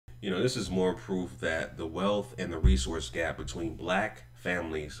This is more proof that the wealth and the resource gap between black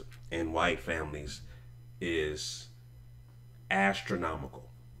families and white families is astronomical.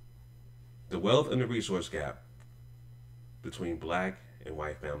 The wealth and the resource gap between black and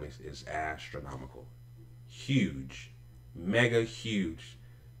white families is astronomical. Huge, mega huge,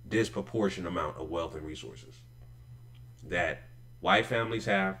 disproportionate amount of wealth and resources that white families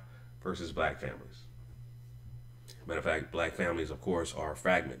have versus black families. Matter of fact, black families, of course, are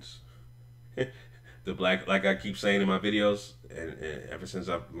fragments. The black, like I keep saying in my videos, and ever since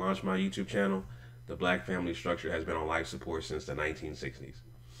I've launched my YouTube channel, the black family structure has been on life support since the 1960s.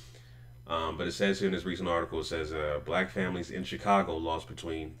 But it says here in this recent article, it says black families in Chicago lost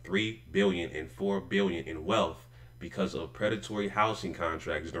between $3 billion and $4 billion in wealth because of predatory housing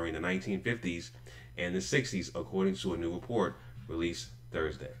contracts during the 1950s and the 60s, according to a new report released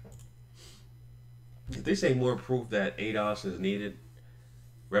Thursday. If they say more proof that ADOS is needed,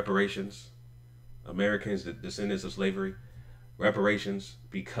 reparations, Americans, the descendants of slavery, reparations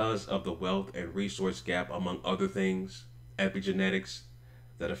because of the wealth and resource gap, among other things, epigenetics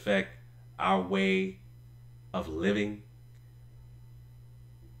that affect our way of living.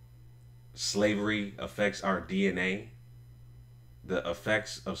 Slavery affects our DNA. The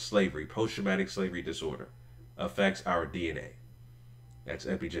effects of slavery, post-traumatic slavery disorder, affects our DNA. That's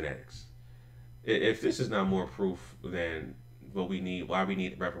epigenetics. If this is not more proof than what we need, why we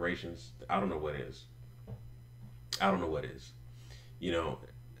need reparations, I don't know what is. I don't know what is.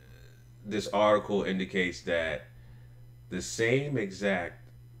 This article indicates that the same exact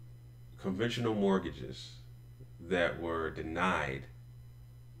conventional mortgages that were denied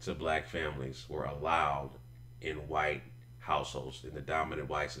to black families were allowed in white households, in the dominant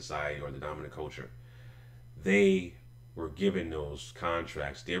white society or the dominant culture. They were given those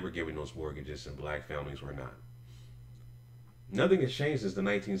contracts, they were given those mortgages, and black families were not. Nothing has changed since the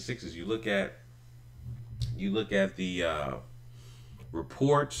 1960s. You look at the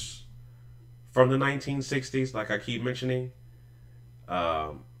reports from the 1960s, like I keep mentioning,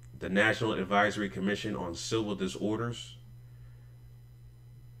 the National Advisory Commission on Civil Disorders,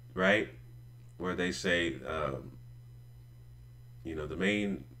 right, where they say, the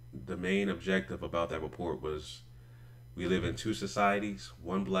main objective about that report was, we live in two societies,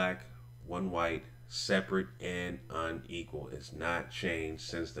 one black, one white, separate and unequal. It's not changed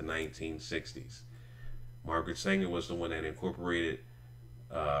since the 1960s. Margaret Sanger was the one that incorporated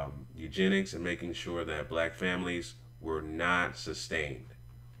eugenics and making sure that black families were not sustained.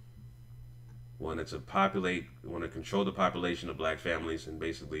 Wanted to control the population of black families and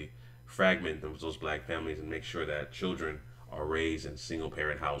basically fragment those black families and make sure that children are raised in single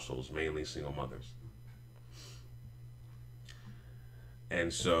parent households, mainly single mothers.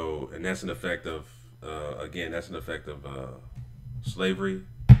 And that's an effect of, slavery,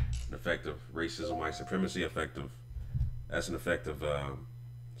 an effect of racism, white supremacy, that's an effect of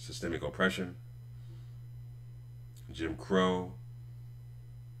systemic oppression, Jim Crow,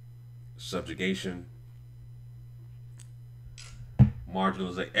 subjugation,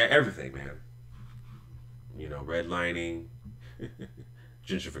 marginalization, everything, man. Redlining,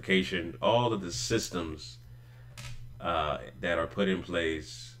 gentrification, all of the systems that are put in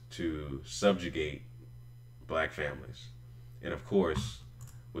place to subjugate black families. And of course,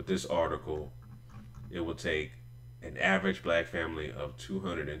 with this article, it will take an average black family of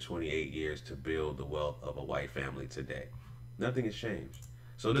 228 years to build the wealth of a white family today. Nothing has changed.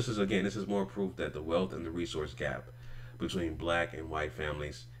 So this is more proof that the wealth and the resource gap between black and white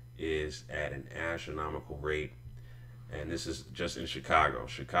families is at an astronomical rate. And this is just in Chicago.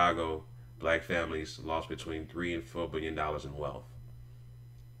 Chicago, black families lost between $3 and $4 billion in wealth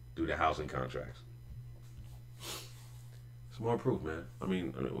due to housing contracts. It's more proof, man. I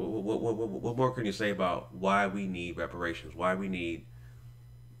mean, what more can you say about why we need reparations? Why we need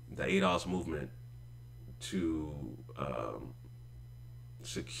the ADOS movement to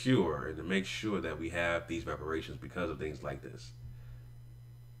secure and to make sure that we have these reparations because of things like this.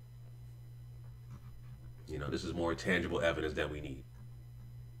 This is more tangible evidence that we need.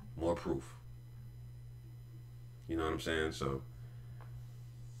 More proof. You know what I'm saying? So,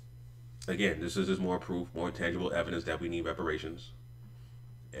 again, this is just more proof, more tangible evidence that we need reparations.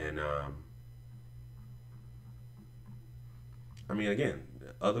 And, again,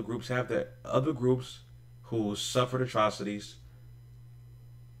 other groups have that. Other groups who suffered atrocities,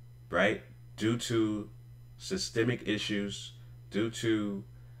 right, due to systemic issues, due to,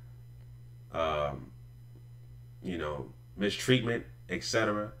 mistreatment,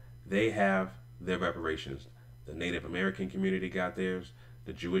 etc., they have their reparations. The Native American community got theirs.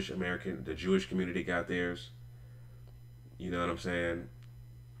 The Jewish community got theirs. You know what I'm saying?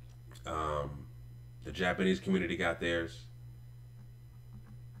 The Japanese community got theirs.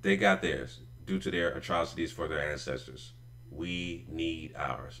 They got theirs due to their atrocities for their ancestors. We need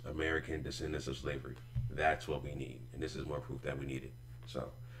ours. American descendants of slavery. That's what we need. And this is more proof that we need it.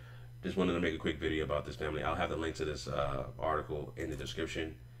 So, just wanted to make a quick video about this family. I'll have the link to this article in the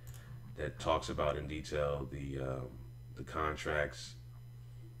description that talks about in detail the contracts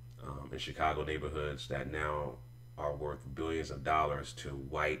in Chicago neighborhoods that now are worth billions of dollars to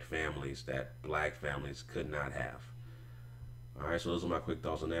white families that black families could not have. All right, so those are my quick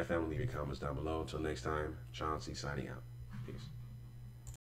thoughts on that, family. Leave your comments down below. Until next time, Chauncey signing out. Peace.